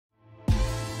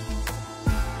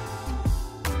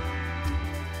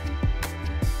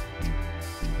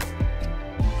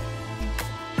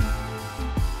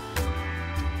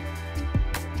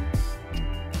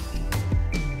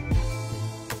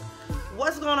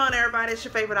on, everybody? It's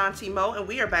your favorite Auntie Mo, and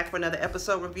we are back for another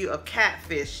episode review of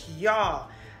Catfish. Y'all,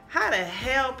 how the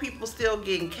hell people still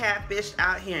getting catfished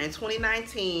out here in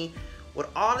 2019 with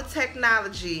all the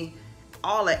technology,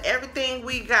 all of everything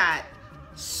we got,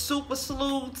 super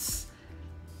sleuths,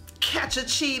 catch a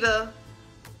cheetah,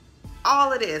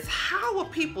 all of this. How are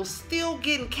people still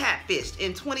getting catfished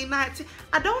in 2019?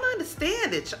 I don't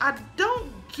understand it. I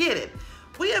don't get it.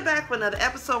 We are back for another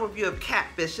episode review of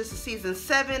Catfish. This is season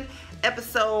 7,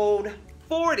 episode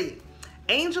 40,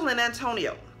 Angel and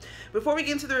Antonio. Before we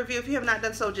get into the review, if you have not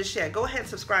done so just yet, go ahead and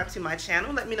subscribe to my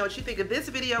channel. Let me know what you think of this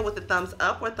video with a thumbs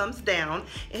up or thumbs down,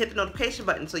 and hit the notification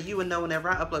button so you will know whenever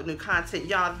I upload new content.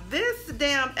 Y'all, this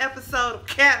damn episode of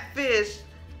Catfish,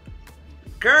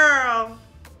 girl,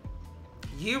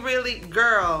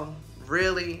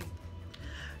 really?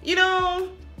 You know,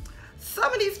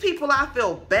 some of these people I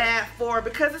feel bad for,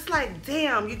 because it's like,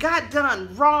 damn, you got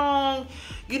done wrong.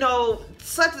 You know,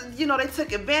 they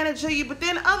took advantage of you. But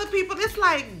then other people, it's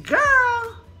like,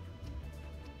 girl,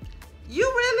 you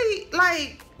really,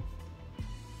 like,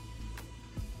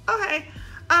 okay.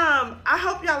 I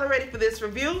hope y'all are ready for this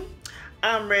review.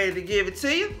 I'm ready to give it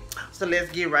to you. So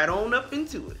let's get right on up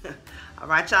into it. All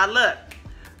right, y'all, look.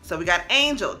 So we got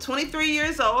Angel, 23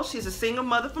 years old. She's a single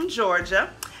mother from Georgia.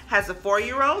 Has a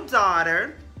 4-year-old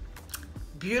daughter.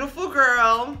 Beautiful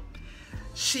girl.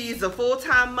 She's a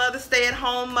full-time mother,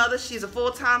 stay-at-home mother. She's a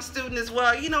full-time student as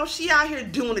well. You know, she out here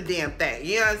doing the damn thing.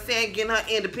 You know what I'm saying? Getting her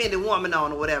independent woman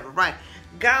on or whatever, right?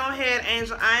 Go ahead,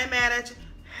 Angel. I ain't mad at you.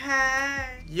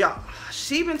 Hey. Y'all,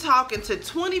 she been talking to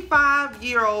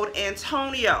 25-year-old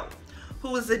Antonio,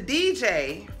 who is a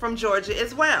DJ from Georgia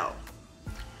as well.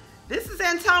 This is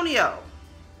Antonio.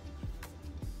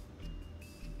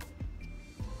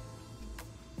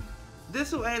 This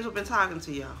is who Angel been talking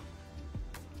to, y'all.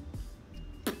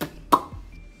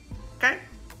 Okay?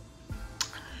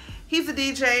 He's a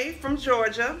DJ from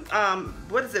Georgia.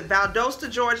 What is it? Valdosta,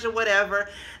 Georgia, whatever.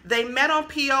 They met on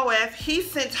POF. He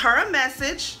sent her a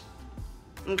message.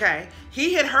 Okay?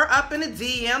 He hit her up in the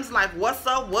DMs like, what's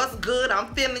up? What's good?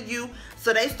 I'm feeling you.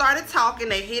 So they started talking.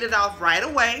 They hit it off right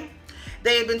away.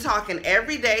 They had been talking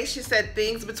every day. She said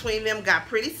things between them got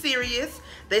pretty serious.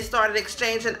 They started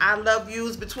exchanging I love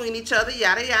yous between each other,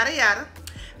 yada, yada, yada.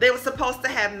 They were supposed to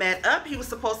have met up. He was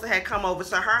supposed to have come over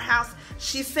to her house.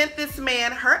 She sent this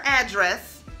man her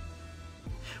address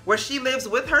where she lives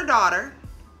with her daughter.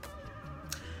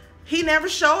 He never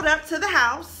showed up to the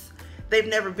house. They've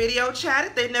never video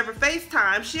chatted. They've never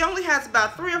FaceTimed. She only has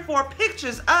about 3 or 4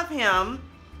 pictures of him.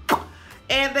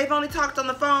 And they've only talked on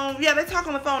the phone. Yeah, they talk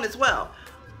on the phone as well.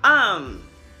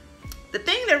 The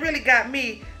thing that really got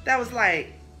me, that was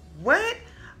like, what?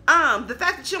 The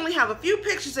fact that you only have a few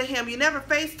pictures of him, you never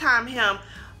FaceTime him,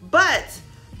 but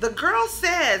the girl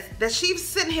says that she's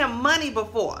sent him money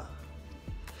before.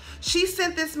 She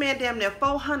sent this man damn near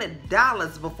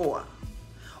 $400 before.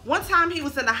 One time he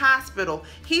was in the hospital,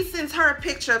 he sends her a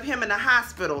picture of him in the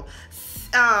hospital.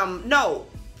 No,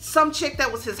 some chick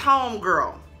that was his home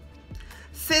girl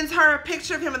sends her a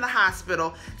picture of him in the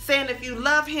hospital, saying if you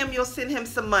love him, you'll send him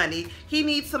some money. He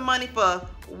needs some money for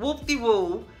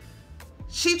whoop-de-woo.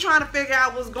 She trying to figure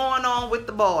out what's going on with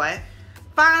the boy.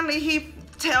 Finally, he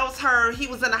tells her he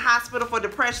was in the hospital for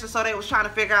depression, so they was trying to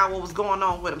figure out what was going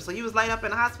on with him. So you was laid up in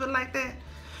the hospital like that?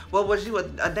 Well, was you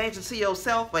a danger to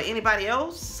yourself or anybody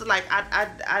else? Like,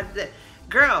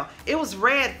 girl, it was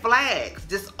red flags,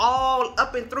 just all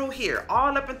up and through here,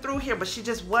 but she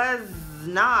just was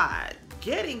not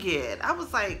getting it. I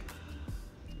was like,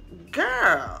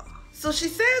 girl. So she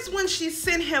says when she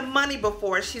sent him money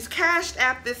before, she's cashed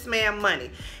out this man money.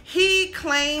 He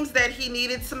claims that he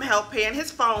needed some help paying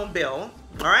his phone bill,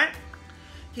 all right?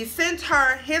 He sent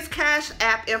her his Cash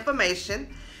App information.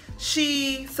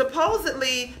 She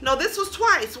supposedly, no, this was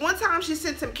twice. One time she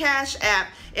sent him Cash App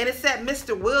and it said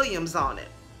Mr. Williams on it.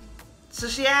 So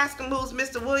she asked him who's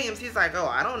Mr. Williams. He's like, oh,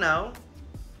 I don't know.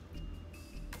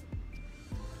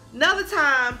 Another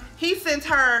time, he sent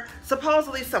her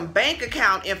supposedly some bank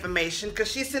account information because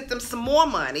she sent them some more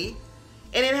money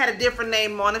and it had a different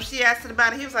name on it. She asked him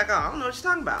about it. He was like, oh, I don't know what you're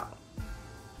talking about.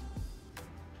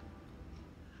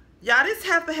 Y'all, this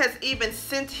heifer has even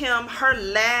sent him her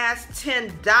last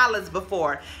 $10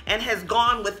 before and has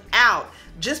gone without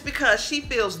just because she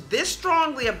feels this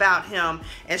strongly about him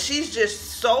and she's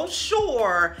just so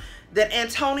sure that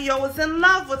Antonio is in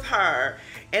love with her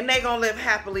and they gonna live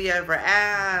happily ever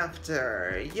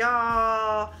after.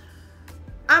 Y'all,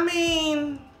 I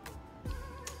mean,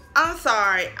 I'm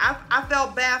sorry. I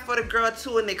felt bad for the girl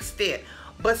to an extent.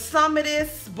 But some of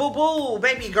this boo-boo,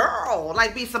 baby girl,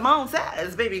 like B. Simone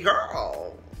says, baby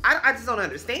girl, I just don't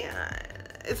understand.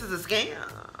 This is a scam.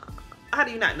 How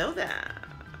do you not know that?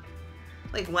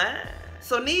 Like, what?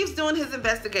 So Neve's doing his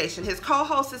investigation. His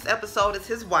co-host this episode is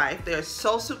his wife. They're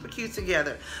so super cute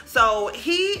together. So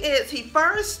he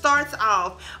first starts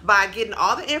off by getting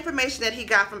all the information that he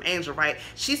got from Angel, right?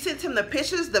 She sent him the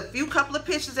pictures, the few couple of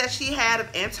pictures that she had of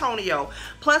Antonio,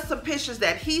 plus some pictures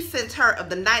that he sent her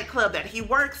of the nightclub that he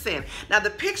works in. Now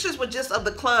the pictures were just of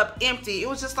the club empty. It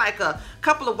was just like a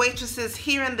couple of waitresses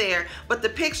here and there, but the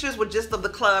pictures were just of the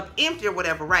club empty or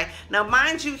whatever, right? Now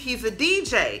mind you, he's a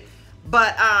DJ.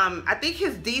 But I think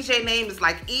his DJ name is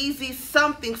like Easy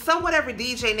something, some whatever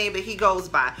DJ name that he goes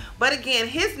by. But again,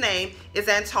 his name is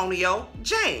Antonio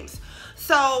James.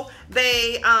 So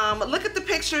they look at the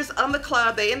pictures of the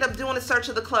club. They end up doing a search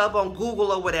of the club on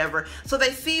Google or whatever. So they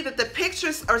see that the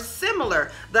pictures are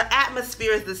similar. The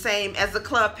atmosphere is the same as the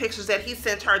club pictures that he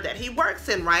sent her that he works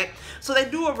in, right? So they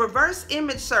do a reverse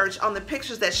image search on the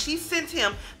pictures that she sent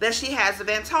him that she has of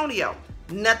Antonio.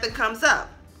 Nothing comes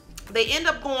up. They end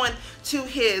up going to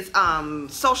his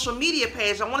social media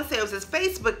page. I want to say it was his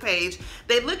Facebook page.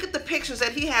 They look at the pictures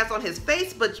that he has on his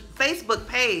Facebook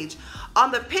page.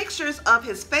 On the pictures of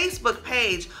his Facebook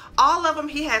page, all of them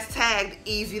he has tagged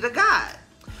Easy to God.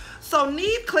 So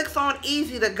Neve clicks on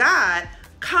Easy to God,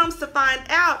 comes to find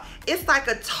out it's like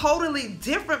a totally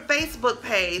different Facebook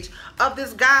page of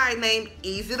this guy named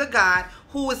Easy to God,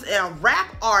 who is a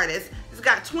rap artist. He's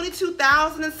got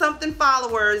 22,000 and something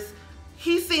followers.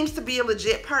 He seems to be a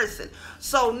legit person.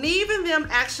 So Neve and them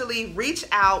actually reach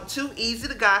out to Easy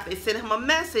to God. They send him a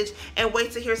message and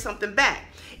wait to hear something back.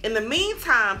 In the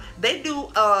meantime, they do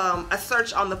a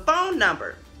search on the phone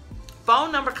number.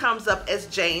 Phone number comes up as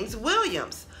James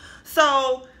Williams.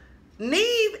 So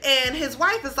Neve and his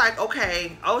wife is like,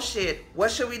 okay, oh shit, what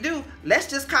should we do?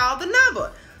 Let's just call the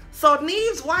number. So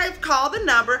Neve's wife called the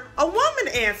number. A woman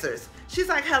answers. She's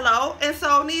like, hello. And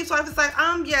so Neve's wife is like,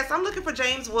 yes, I'm looking for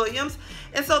James Williams.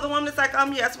 And so the woman is like,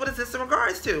 yes, what is this in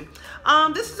regards to?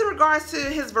 This is in regards to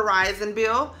his Verizon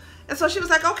bill. And so she was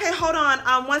like, okay, hold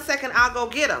on, 1 second, I'll go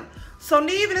get him. So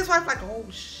Neve and his wife like, oh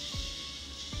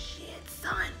shit,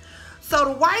 son. So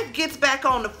the wife gets back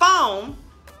on the phone.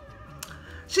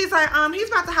 She's like, he's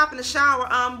about to hop in the shower.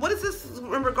 What is this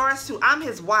in regards to? I'm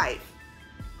his wife.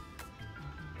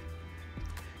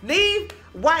 Neve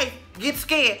wife gets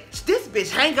scared. This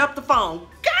bitch hang up the phone.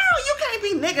 Girl, you can't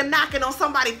be nigga knocking on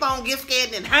somebody's phone, get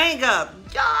scared, and then hang up.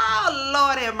 Oh,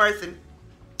 Lord have mercy.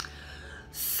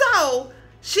 So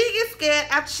she gets scared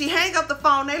after she hang up the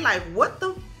phone. They like, what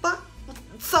the fuck?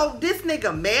 So this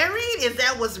nigga married? Is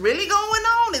that what's really going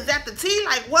on? Is that the tea?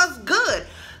 Like, what's good?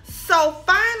 So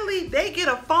finally, they get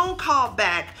a phone call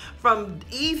back from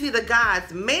Easy to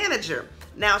God's manager.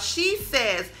 Now she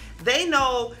says they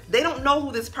don't know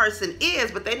who this person is,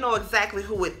 but they know exactly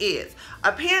who it is.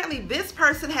 Apparently, this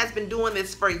person has been doing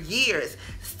this for years,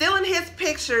 stealing his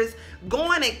pictures,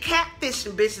 going and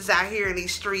catfishing bitches out here in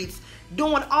these streets,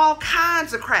 doing all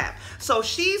kinds of crap. So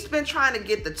she's been trying to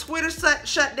get the Twitter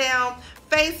shut down,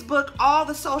 Facebook, all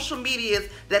the social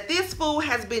medias that this fool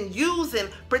has been using,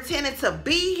 pretending to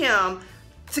be him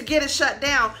to get it shut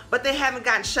down, but they haven't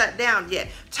gotten shut down yet.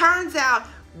 Turns out,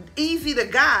 Easy to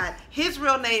God, his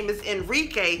real name is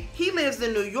Enrique. He lives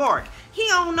in New York. He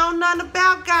don't know nothing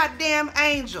about goddamn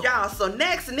Angel. Y'all, so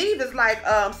next Neve is like,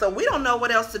 so we don't know what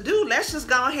else to do. Let's just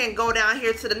go ahead and go down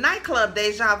here to the nightclub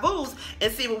Deja Vu's and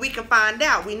see what we can find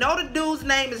out. We know the dude's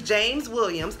name is James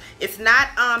Williams. It's not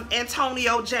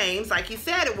Antonio James like he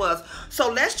said it was.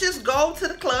 So let's just go to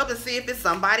the club and see if it's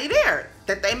somebody there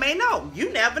that they may know.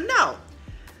 You never know.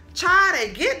 Try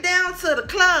to get down to the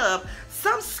club.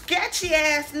 Some sketchy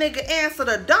ass nigga answer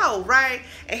the door, right?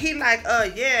 And he like,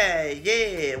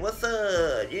 yeah, what's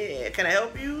up? Yeah, can I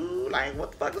help you? Like,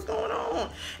 what the fuck is going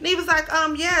on? And he was like,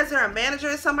 yeah, is there a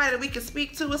manager or somebody that we can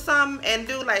speak to or something? And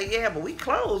dude like, yeah, but we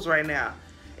closed right now.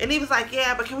 And he was like,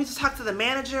 yeah, but can we just talk to the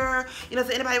manager? You know, is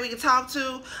there anybody we can talk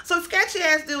to? So sketchy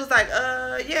ass dude was like,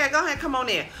 yeah, go ahead, come on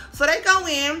in. So they go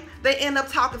in, they end up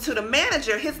talking to the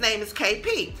manager. His name is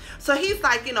KP. So he's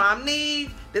like, you know, I'm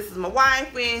Neve. This is my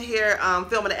wife. We're in here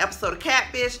filming an episode of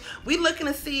Catfish. We looking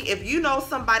to see if you know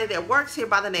somebody that works here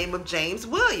by the name of James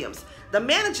Williams. The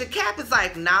manager, Cap, is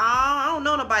like, nah, I don't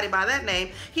know nobody by that name.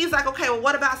 He's like, okay, well,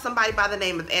 what about somebody by the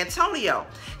name of Antonio?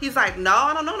 He's like, no,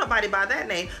 I don't know nobody by that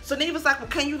name. So Neve was like, well,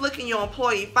 can you look in your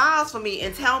employee files for me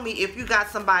and tell me if you got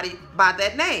somebody by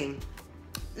that name?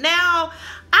 Now,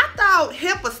 I thought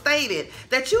HIPAA stated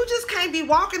that you just can't be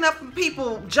walking up in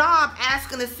people's job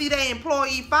asking to see their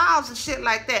employee files and shit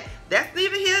like that. That's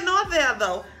neither here nor there,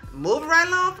 though. Moving right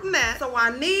along from that. So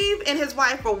while Neve and his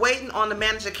wife were waiting on the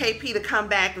manager KP to come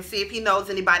back and see if he knows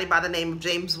anybody by the name of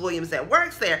James Williams that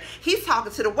works there, he's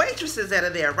talking to the waitresses that are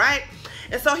there, right?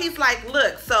 And so he's like,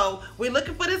 look, so we're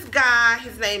looking for this guy.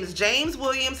 His name is James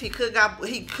Williams. He could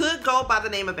go by the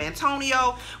name of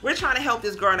Antonio. We're trying to help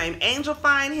this girl named Angel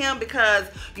find him because,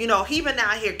 you know, he been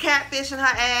out here catfishing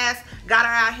her ass, got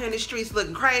her out here in the streets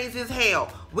looking crazy as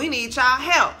hell. We need y'all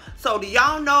help. So do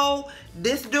y'all know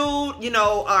this dude, you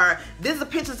know, or these are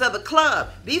pictures of the club.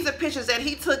 These are pictures that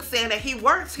he took saying that he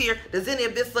works here. Does any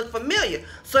of this look familiar?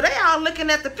 So they all looking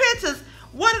at the pictures.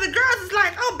 One of the girls is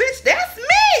like, oh, bitch, that's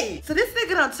me. So this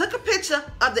nigga done took a picture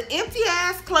of the empty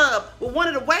ass club with one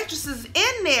of the waitresses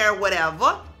in there or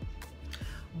whatever.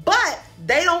 But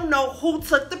they don't know who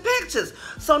took the pictures.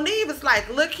 So Neve is like,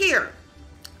 look here,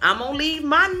 I'm gonna leave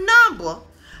my number.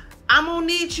 I'm gonna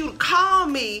need you to call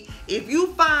me if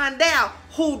you find out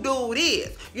who dude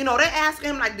is. You know, they asking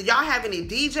him like, do y'all have any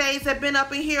DJs that been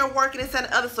up in here working this and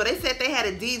the other? So they said they had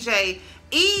a DJ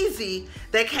Easy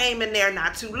that came in there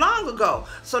not too long ago.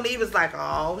 So Neve was like,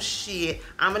 oh shit,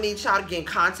 I'm gonna need y'all to get in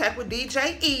contact with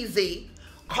DJ Easy.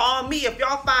 Call me if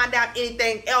y'all find out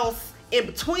anything else in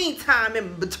between time,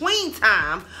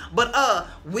 but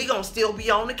we gonna still be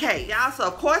on the case. Y'all, so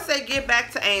of course they get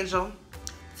back to Angel.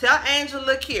 Tell Angel,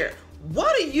 look here,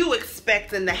 what are you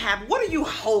expecting to happen? What are you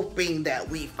hoping that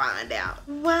we find out?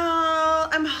 Well,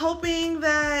 I'm hoping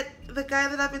that the guy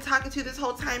that I've been talking to this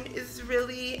whole time is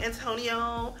really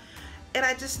Antonio, and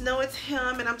I just know it's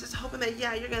him, and I'm just hoping that,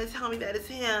 yeah, you're gonna tell me that it's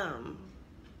him.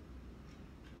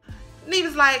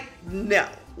 Neva's like, no.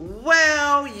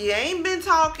 Well, you ain't been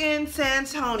talking to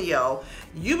Antonio.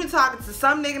 You've been talking to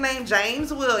some nigga named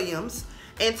James Williams.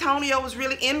 Antonio was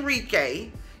really Enrique.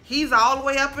 He's all the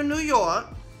way up in New York.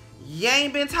 You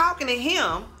ain't been talking to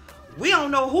him. We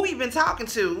don't know who you been talking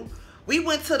to. We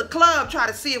went to the club try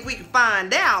to see if we could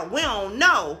find out. We don't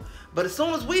know. But as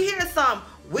soon as we hear something,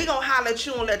 we gonna holler at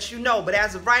you and let you know. But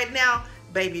as of right now,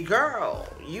 baby girl,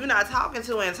 you not talking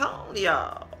to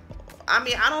Antonio. I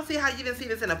mean, I don't see how you didn't see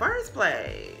this in the first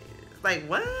place. Like,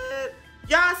 what?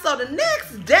 Y'all, so the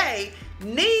next day,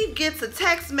 Neve gets a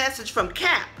text message from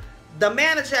Cap, the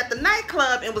manager at the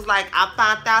nightclub, and was like, I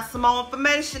found out some more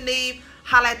information, Neve.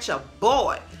 Holla at your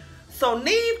boy. So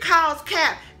Neve calls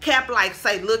Cap. Cap like,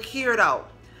 say, look here though.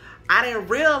 I didn't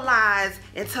realize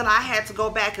until I had to go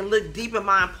back and look deep in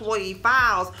my employee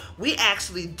files, we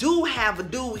actually do have a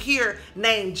dude here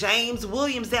named James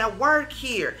Williams that work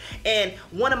here. And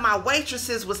one of my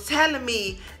waitresses was telling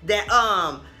me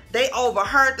that they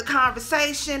overheard the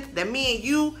conversation that me and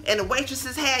you and the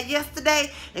waitresses had yesterday,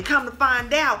 and come to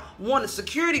find out, one of the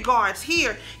security guards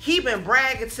here, he been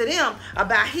bragging to them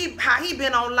about how he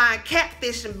been online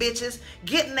catfishing bitches,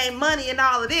 getting their money and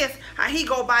all of this, how he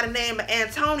go by the name of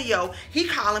Antonio. He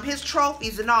call him his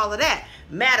trophies and all of that.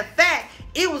 Matter of fact,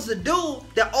 it was the dude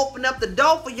that opened up the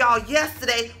door for y'all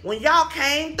yesterday when y'all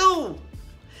came through.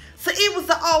 So it was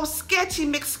the old sketchy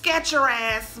McSketcher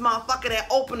ass motherfucker that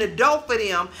opened the door for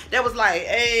them that was like,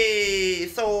 hey,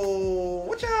 so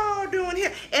what y'all doing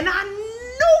here? And I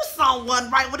knew someone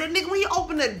right with that nigga. When he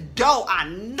opened the door, I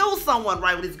knew someone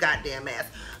right with his goddamn ass.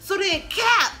 So then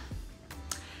Cap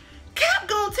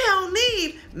gonna tell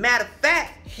Neve, matter of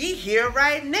fact, he here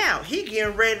right now. He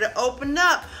getting ready to open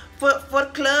up for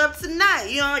the club tonight.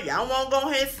 You know, y'all want to go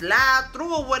ahead and slide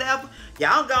through or whatever.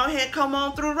 Y'all go ahead and come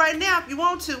on through right now if you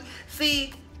want to.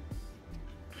 See,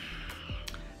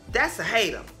 that's a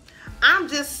hater. I'm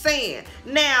just saying.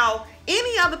 Now,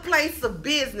 any other place of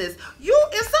business,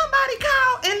 if somebody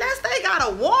call, unless they got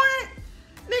a warrant,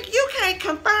 nigga, you can't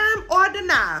confirm or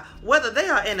deny whether they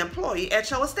are an employee at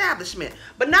your establishment.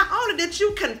 But not only did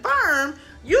you confirm,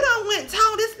 you done went and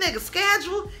told this nigga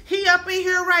schedule. He up in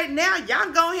here right now.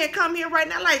 Y'all go ahead and come here right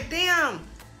now. Like, damn.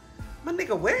 My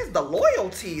nigga, where's the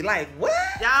loyalty? Like, what?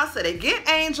 Y'all said they get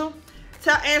Angel.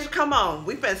 Tell Angel, come on.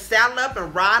 We finna saddle up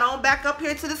and ride on back up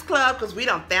here to this club because we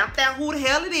done found out who the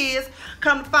hell it is.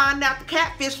 Come to find out the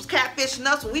catfish was catfishing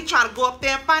us when we trying to go up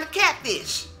there and find a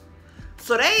catfish.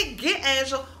 So they get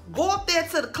Angel, go up there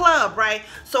to the club, right?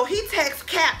 So he texts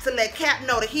Cap to let Cap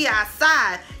know that he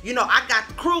outside. You know, I got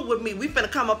the crew with me. We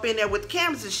finna come up in there with the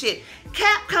cameras and shit.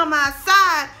 Cap come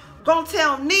outside, gonna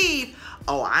tell Neve,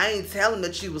 oh, I ain't tell him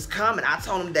that you was coming. I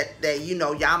told him that you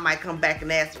know, y'all might come back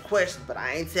and ask some questions, but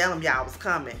I ain't tell him y'all was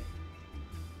coming.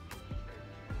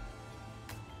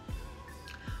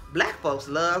 Black folks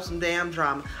love some damn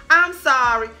drama. I'm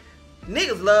sorry.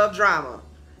 Niggas love drama.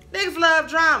 Niggas love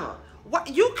drama.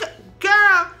 What you could,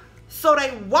 girl? So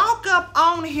they walk up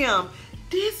on him.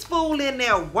 This fool in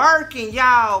there working,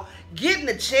 y'all, getting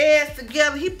the chairs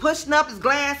together. He pushing up his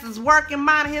glasses, working,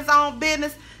 minding his own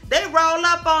business. They roll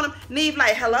up on him. Neve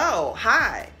like, hello,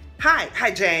 hi,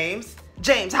 James.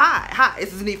 James, hi,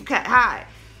 this is Neve from Cat, hi.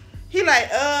 He like,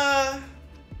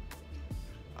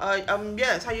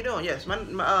 Yes, how you doing? Yes,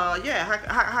 yeah,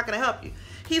 how can I help you?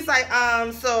 He's like,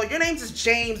 so your name's is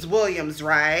James Williams,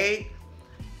 right?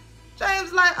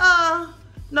 James like,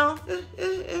 no,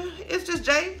 it's just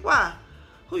James. Why?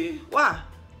 Why?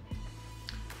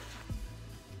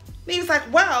 And he was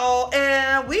like, well,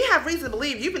 we have reason to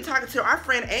believe you've been talking to our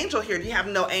friend Angel here. Do you have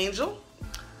no Angel?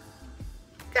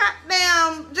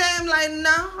 Goddamn, James like,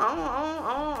 no,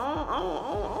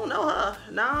 I don't know her.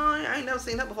 No, I ain't never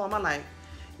seen her before in my life.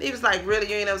 And he was like, really?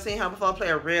 You ain't never seen her before,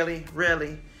 player? Really?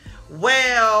 Really?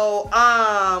 Well,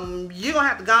 you're gonna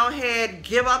have to go ahead,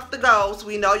 give up the ghost.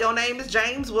 We know your name is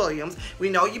James Williams. We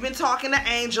know you've been talking to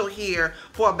Angel here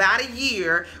for about a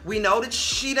year. We know that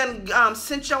she done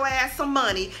sent your ass some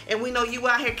money, and we know you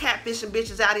out here catfishing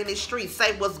bitches out in the streets.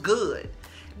 Say what's good.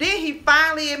 Then he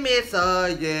finally admits,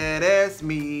 yeah, that's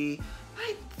me.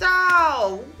 Like,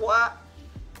 dawg, what?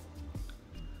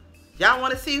 Y'all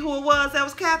want to see who it was that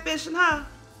was catfishing, huh?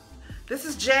 This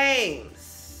is James.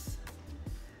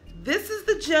 This is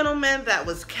the gentleman that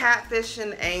was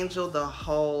catfishing Angel the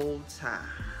whole time.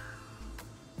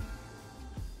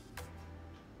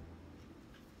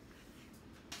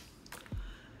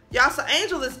 Y'all, so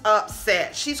Angel is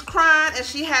upset. She's crying, and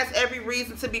she has every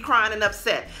reason to be crying and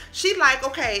upset. She like,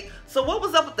 okay, so what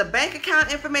was up with the bank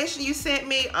account information you sent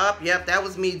me? Yep, that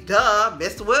was me, duh,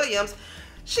 Mr. Williams.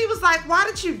 She was like, why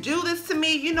did you do this to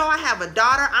me? You know I have a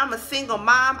daughter. I'm a single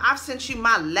mom. I've sent you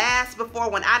my last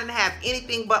before when I didn't have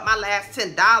anything but my last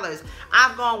 $10.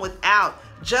 I've gone without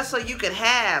just so you could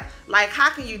have. Like,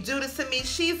 how can you do this to me?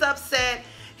 She's upset.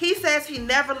 He says he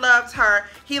never loved her.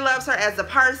 He loves her as a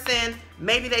person.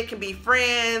 Maybe they can be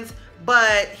friends,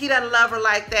 but he doesn't love her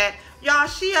like that. Y'all,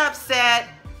 she upset.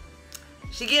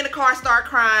 She get in the car, start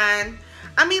crying.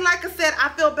 I mean, like I said, I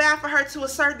feel bad for her to a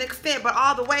certain extent, but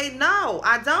all the way, no,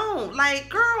 I don't. Like,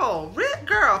 girl,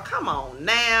 come on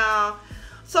now.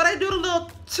 So they do the little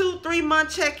 2-3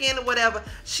 month check-in or whatever.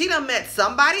 She done met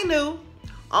somebody new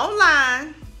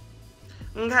online.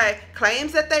 Okay,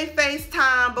 claims that they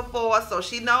FaceTime before, so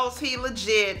she knows he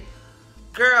legit.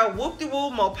 Girl,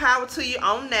 whoop-de-whoop, more power to you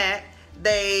on that.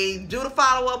 They do the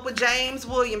follow-up with James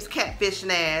Williams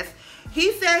catfishing ass.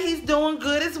 He said he's doing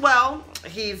good as well.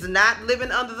 He's not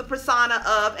living under the persona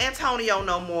of Antonio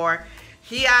no more.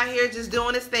 He out here just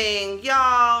doing his thing,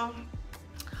 y'all.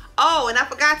 Oh, and I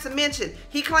forgot to mention,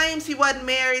 he claims he wasn't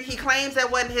married. He claims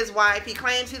that wasn't his wife. He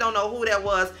claims he don't know who that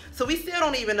was. So we still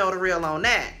don't even know the real on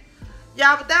that.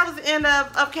 Y'all, but that was the end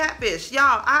of Catfish.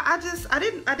 Y'all, I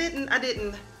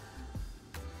didn't.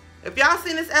 If y'all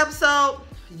seen this episode,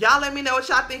 y'all let me know what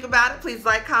y'all think about it. Please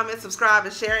like, comment, subscribe,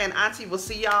 and share. And Auntie will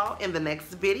see y'all in the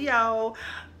next video.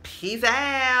 Peace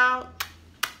out.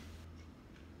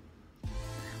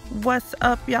 What's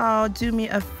up, y'all? Do me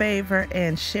a favor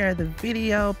and share the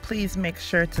video. Please make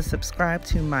sure to subscribe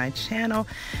to my channel.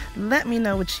 Let me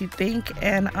know what you think,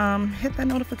 and hit that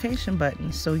notification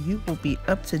button so you will be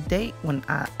up to date when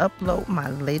I upload my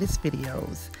latest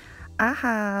videos. I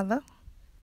holla.